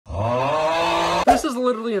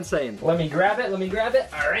literally insane. Let me grab it,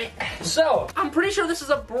 all right. So, I'm pretty sure this is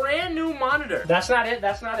a brand new monitor. That's not it.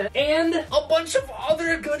 And a bunch of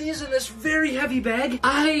other goodies in this very heavy bag.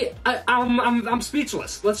 I'm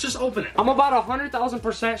speechless. Let's just open it. I'm about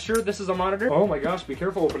 100,000% sure this is a monitor. Oh my gosh, be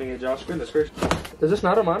careful opening it, Josh. Goodness gracious. Is this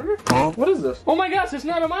not a monitor? Huh? What is this? Oh my gosh, it's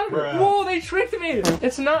not a monitor. Bruh. Whoa, they tricked me.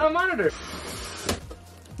 It's not a monitor.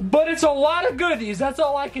 But it's a lot of goodies, that's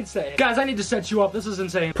all I can say. Guys, I need to set you up, this is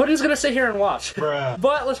insane. Puddin's gonna sit here and watch. Bruh.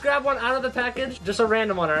 But let's grab one out of the package. Just a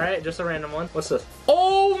random one, all right? Just a random one. What's this?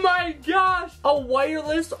 Oh my gosh! A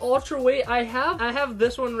wireless ultra weight. I have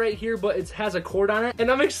this one right here, but it has a cord on it. And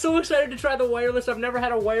I'm so excited to try the wireless. I've never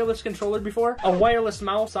had a wireless controller before. A wireless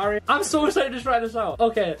mouse, sorry. I'm so excited to try this out.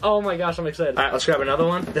 Okay, oh my gosh, I'm excited. All right, let's grab another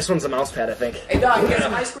one. This one's a mouse pad, I think. Hey dog, you got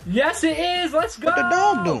some ice cream? Yes, it is, let's go! What the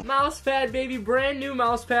dog do? Mouse pad, baby, brand new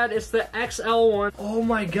mouse pad. It's the XL one. Oh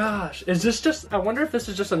my gosh. Is this just, I wonder if this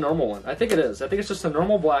is just a normal one. I think it is. I think it's just a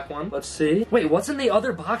normal black one. Let's see. Wait, what's in the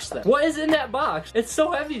other box then? What is in that box? It's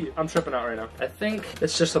so heavy. I'm tripping out right now. I think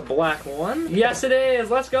it's just a black one. Yes, it is.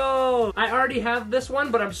 Let's go. I already have this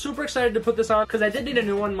one, but I'm super excited to put this on because I did need a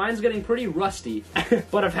new one. Mine's getting pretty rusty,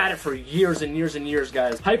 but I've had it for years and years and years,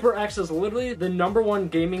 guys. HyperX is literally the #1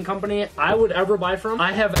 gaming company I would ever buy from.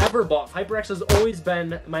 I have ever bought. HyperX has always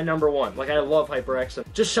been my #1. Like, I love HyperX.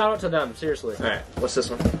 And just shout out to them, seriously. All right, what's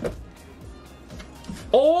this one?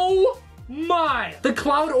 Oh my! The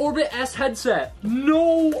Cloud Orbit S headset.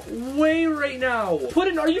 No way right now.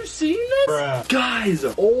 Puddin, are you seeing this? Bruh. Guys,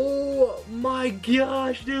 oh my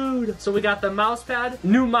gosh, dude. So we got the mouse pad,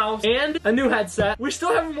 new mouse, and a new headset. We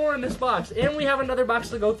still have more in this box, and we have another box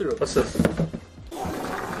to go through. What's this?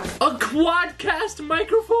 A quadcast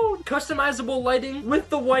microphone! Customizable lighting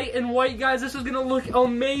with the white and white, guys. This is gonna look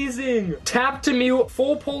amazing. Tap to mute,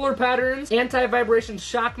 full polar patterns, anti-vibration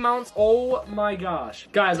shock mounts. Oh my gosh.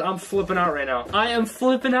 Guys, I'm flipping out right now. I am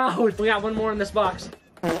flipping out. We got one more in this box.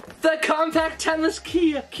 The compact tennis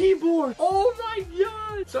keyboard. Oh my god.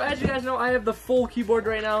 So as you guys know, I have the full keyboard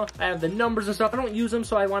right now. I have the numbers and stuff. I don't use them,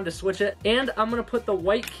 so I wanted to switch it. And I'm gonna put the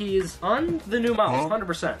white keys on the new mouse,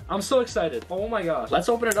 100%. I'm so excited. Oh my gosh. Let's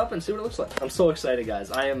open it up and see what it looks like. I'm so excited,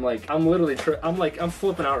 guys. I'm literally, I'm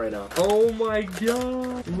flipping out right now. Oh my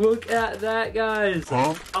god. Look at that, guys.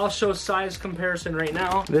 I'll show size comparison right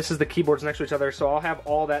now. This is the keyboards next to each other, so I'll have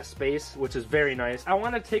all that space, which is very nice. I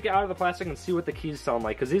want to take it out of the plastic and see what the keys sound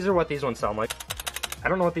like, because these are what these ones sound like. I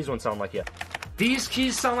don't know what these ones sound like yet. These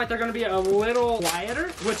keys sound like they're gonna be a little quieter,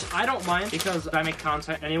 which I don't mind because I make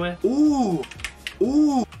content anyway. Ooh,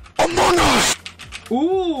 ooh, Among Us.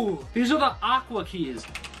 Ooh, these are the aqua keys.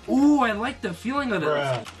 Ooh, I like the feeling of this.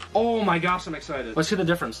 Bruh. Oh my gosh, I'm excited. Let's see the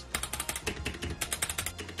difference.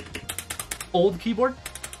 Old keyboard,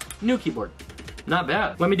 new keyboard. Not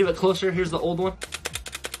bad. Let me do it closer. Here's the old one,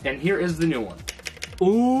 and here is the new one.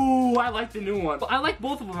 Ooh, I like the new one. I like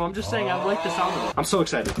both of them. I'm just saying I like the sound of it. I'm so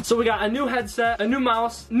excited. So we got a new headset, a new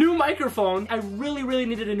mouse, new microphone. I really, really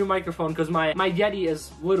needed a new microphone because my Yeti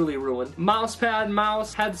is literally ruined. Mouse pad,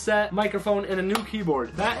 mouse, headset, microphone, and a new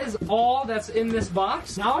keyboard. That is all that's in this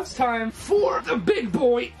box. Now it's time for the big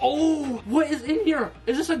boy. Oh, what is in here?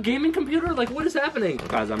 Is this a gaming computer? Like, what is happening?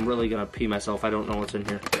 Guys, I'm really gonna pee myself. I don't know what's in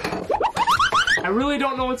here. I really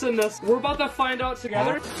don't know what's in this. We're about to find out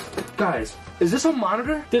together. Guys, is this a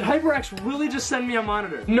monitor? Did HyperX really just send me a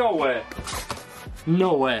monitor? No way.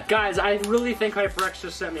 No way. Guys, I really think HyperX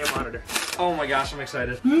just sent me a monitor. Oh my gosh, I'm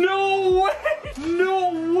excited. No way!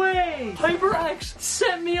 No way! HyperX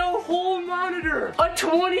sent me a whole monitor! A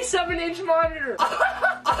 27-inch monitor!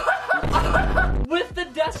 With the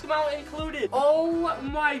desk mount included. Oh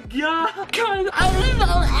my god. Guys, I'm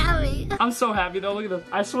so happy. I'm so happy though, look at this.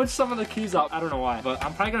 I switched some of the keys up. I don't know why, but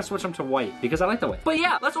I'm probably gonna switch them to white because I like the white. But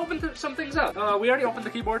yeah, let's open some things up. We already opened the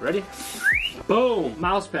keyboard. Ready? Boom,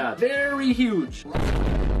 mouse pad. Very huge.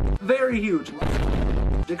 Very huge.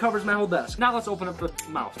 It covers my whole desk. Now let's open up the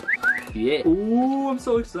mouse. Yeah. Ooh, I'm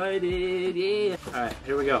so excited. Yeah. All right,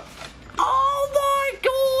 here we go. Oh my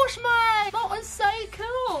gosh, man! That was so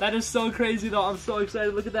cool. That is so crazy though. I'm so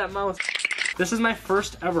excited. Look at that mouse. This is my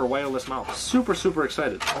first ever wireless mouse. Super, super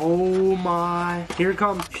excited. Oh my. Here it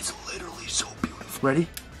comes. It's literally so beautiful. Ready?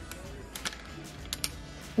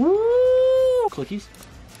 Woo! Clickies.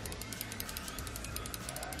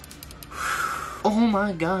 Oh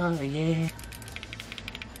my god, yeah.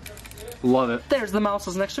 Love it. There's the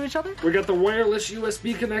mouses next to each other. We got the wireless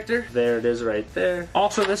USB connector. There it is right there.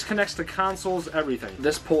 Also, this connects to consoles, everything.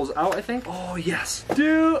 This pulls out, I think. Oh, yes.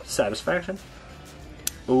 Dude. Satisfaction.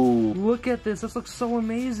 Ooh, look at this. This looks so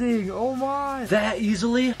amazing. Oh my. That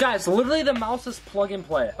easily? Guys, literally the mouse is plug and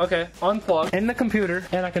play. Okay, unplug in the computer,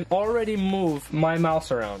 and I can already move my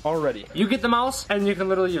mouse around. Already. You get the mouse, and you can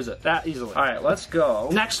literally use it that easily. All right, let's go.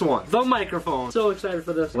 Next one, the microphone. So excited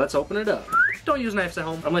for this. Let's open it up. Don't use knives at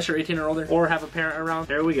home unless you're 18 or older or have a parent around.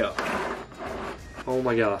 There we go. Oh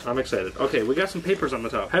my gosh, I'm excited. Okay, we got some papers on the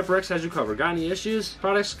top. HyperX has you covered. Got any issues?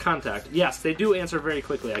 Products, contact. Yes, they do answer very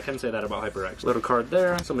quickly. I can say that about HyperX. Little card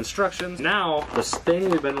there, some instructions. Now, this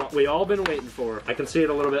thing we all been waiting for. I can see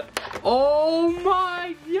it a little bit. Oh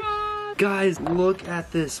my god! Guys, look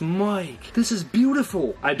at this mic. This is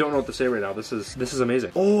beautiful. I don't know what to say right now. This is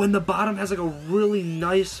amazing. Oh, and the bottom has like a really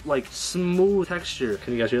nice, like smooth texture.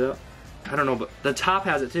 Can you guys hear that? I don't know, but the top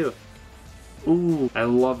has it too. Ooh, I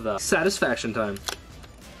love that. Satisfaction time.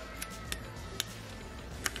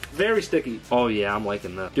 Very sticky. Oh yeah, I'm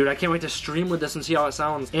liking that. Dude, I can't wait to stream with this and see how it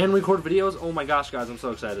sounds. And record videos. Oh my gosh, guys, I'm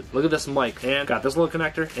so excited. Look at this mic. And got this little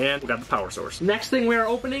connector. And we got the power source. Next thing we are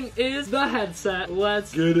opening is the headset.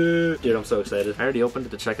 Let's get it. Dude, I'm so excited. I already opened it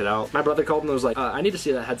to check it out. My brother called and was like, I need to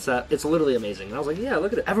see that headset. It's literally amazing. And I was like, yeah,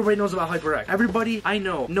 look at it. Everybody knows about HyperX. Everybody I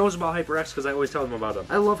know knows about HyperX because I always tell them about them.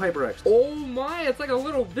 I love HyperX. Oh my, it's like a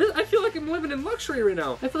little bit. I feel like I'm living in luxury right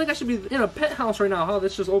now. I feel like I should be in a penthouse right now. How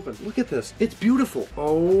this just opened. Look at this. It's beautiful.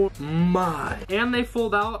 Oh my. And they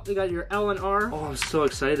fold out. They got your L and R. Oh, I'm so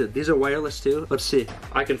excited. These are wireless too. Let's see.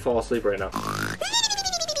 I can fall asleep right now.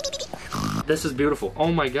 This is beautiful.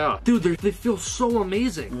 Oh my god. Dude, they feel so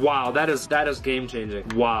amazing. Wow, that is game changing.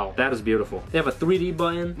 Wow, that is beautiful. They have a 3D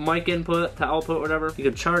button, mic input to output, whatever. You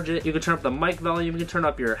can charge it. You can turn up the mic volume. You can turn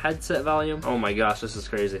up your headset volume. Oh my gosh, this is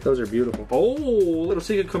crazy. Those are beautiful. Oh, little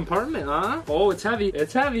secret compartment, huh? Oh, it's heavy.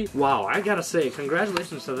 It's heavy. Wow, I gotta say,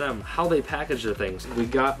 congratulations to them. How they package the things. We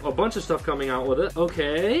got a bunch of stuff coming out with it.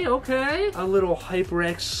 Okay, okay. A little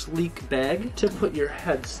HyperX sleek bag to put your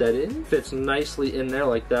headset in. Fits nicely in there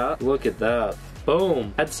like that. Look at that.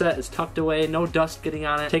 Boom. Headset is tucked away, no dust getting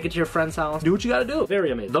on it. Take it to your friend's house. Do what you gotta do. Very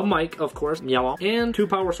amazing. The mic, of course, yellow. And 2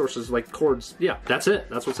 power sources, like cords. Yeah, that's it.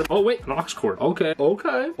 That's what's it. Oh wait, an aux cord. Okay,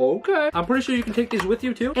 okay, okay. I'm pretty sure you can take these with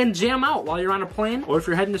you too and jam out while you're on a plane, or if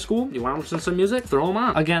you're heading to school, you wanna listen to some music, throw them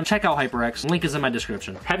on. Again, check out HyperX. Link is in my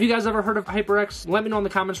description. Have you guys ever heard of HyperX? Let me know in the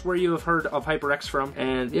comments where you have heard of HyperX from,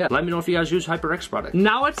 and yeah, let me know if you guys use HyperX product.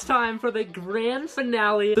 Now it's time for the grand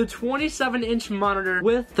finale, the 27-inch monitor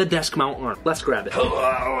with the desk mount arm. Let's grab it.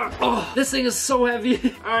 Oh, this thing is so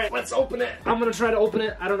heavy. All right, let's open it. I'm gonna try to open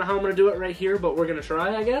it. I don't know how I'm gonna do it right here, but we're gonna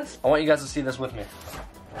try, I guess. I want you guys to see this with me.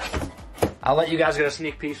 I'll let you guys get a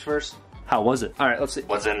sneak peek first. How was it? All right, let's see.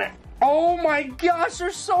 What's in there? Oh my gosh,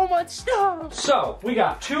 there's so much stuff. So, we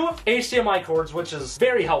got 2 HDMI cords, which is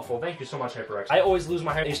very helpful. Thank you so much, HyperX. I always lose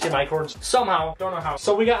my HDMI cords somehow. Don't know how.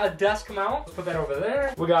 So we got a desk mount. Let's put that over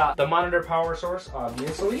there. We got the monitor power source,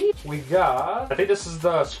 obviously. We got, I think this is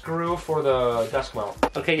the screw for the desk mount.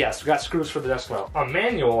 Okay, yes, we got screws for the desk mount. A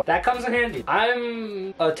manual. That comes in handy.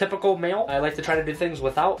 I'm a typical male. I like to try to do things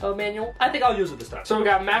without a manual. I think I'll use it this time. So we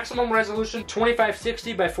got maximum resolution,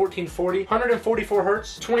 2560 by 1440, 144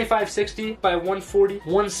 hertz, 2560 by 140,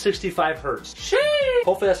 165 hertz. Sheesh!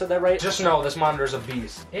 Hopefully I said that right. Just know this monitor is a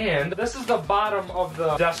beast. And this is the bottom of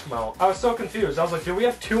the desk mount. I was so confused. I was like, do we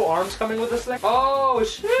have 2 arms coming with this thing? Oh,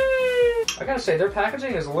 sheesh! I gotta say, their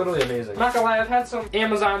packaging is literally amazing. I'm not gonna lie, I've had some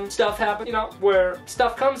Amazon stuff happen, you know, where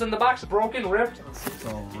stuff comes in the box broken, ripped. It's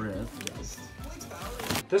all ripped.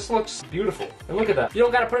 This looks beautiful. And look at that. You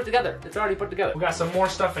don't gotta put it together. It's already put together. We got some more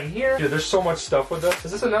stuff in here. Dude, there's so much stuff with this.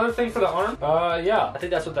 Is this another thing for the arm? Yeah. I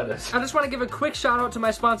think that's what that is. I just want to give a quick shout out to my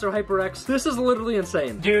sponsor, HyperX. This is literally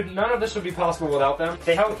insane. Dude, none of this would be possible without them.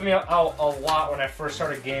 They helped me out a lot when I first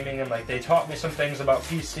started gaming, and like they taught me some things about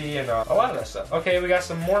PC and a lot of that stuff. Okay, we got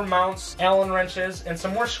some more mounts, Allen wrenches, and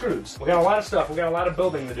some more screws. We got a lot of stuff. We got a lot of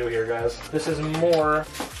building to do here, guys. This is more.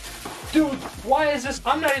 Dude, why is this?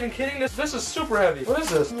 I'm not even kidding. This is super heavy. What is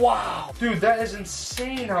this? Wow. Dude, that is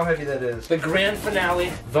insane how heavy that is. The grand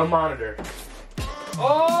finale, the monitor.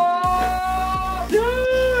 Oh,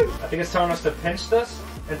 dude! I think it's telling us to pinch this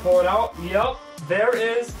and pull it out. Yup. There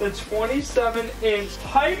is the 27-inch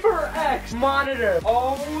HyperX monitor.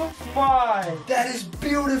 Oh my. That is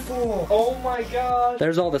beautiful. Oh my god.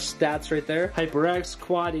 There's all the stats right there. HyperX,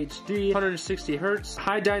 Quad HD, 160 hertz,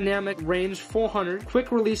 high dynamic range 400,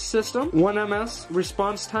 quick release system, 1 ms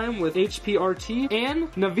response time with HPRT,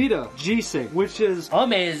 and Nvidia G-Sync, which is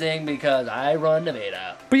amazing because I run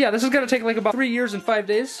Nvidia. But yeah, this is gonna take like about 3 years and 5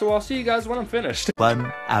 days, so I'll see you guys when I'm finished.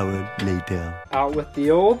 1 hour later. Out with the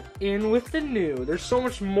old, in with the new. There's so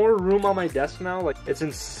much more room on my desk now, like, it's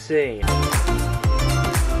insane.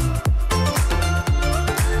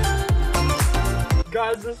 Guys,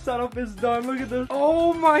 guys, the setup is done. Look at this.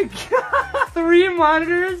 Oh my god. 3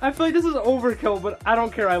 monitors. I feel like this is overkill, but I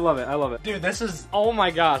don't care. I love it. I love it. Dude, this is, oh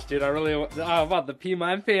my gosh, dude. I'm about to pee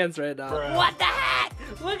my pants right now. Bruh. What the heck?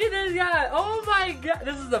 Look at this guy. Oh my god.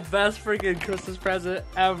 This is the best freaking Christmas present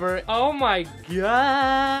ever. Oh my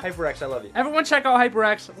god. HyperX, I love you. Everyone check out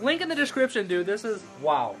HyperX. Link in the description, dude. This is,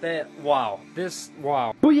 wow. Wow.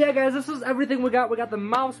 Wow. But yeah, guys, this is everything we got. We got the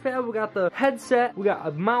mouse pad. We got the headset. We got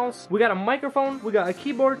a mouse. We got a microphone. We got a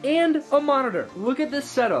keyboard and a monitor. Look at this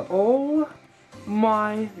setup. Oh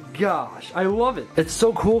my gosh, I love it. It's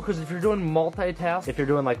so cool because if you're doing multitask, if you're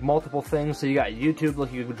doing like multiple things, so you got YouTube,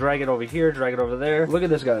 look, you can drag it over here, drag it over there. Look at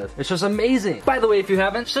this, guys. It's just amazing. By the way, if you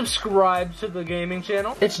haven't subscribed to the gaming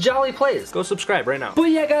channel, it's Jolly Plays. Go subscribe right now. But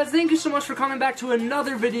yeah, guys, thank you so much for coming back to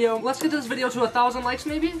another video. Let's get this video to 1,000 likes,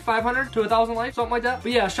 maybe 500 to 1,000 likes, something like that.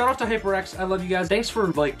 But yeah, shout out to HyperX. I love you guys. Thanks for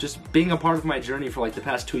like just being a part of my journey for like the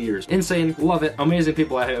past 2 years. Insane, love it. Amazing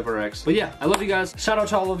people at HyperX. But yeah, I love you guys. Shout out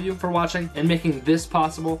to all of you for watching and making this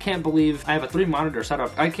possible. Can't believe I have a 3 monitor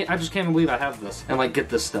setup. I just can't believe I have this and like get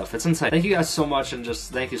this stuff. It's insane. Thank you guys so much, and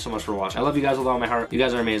just thank you so much for watching. I love you guys with all my heart. You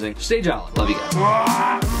guys are amazing. Stay jolly. Love you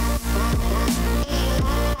guys.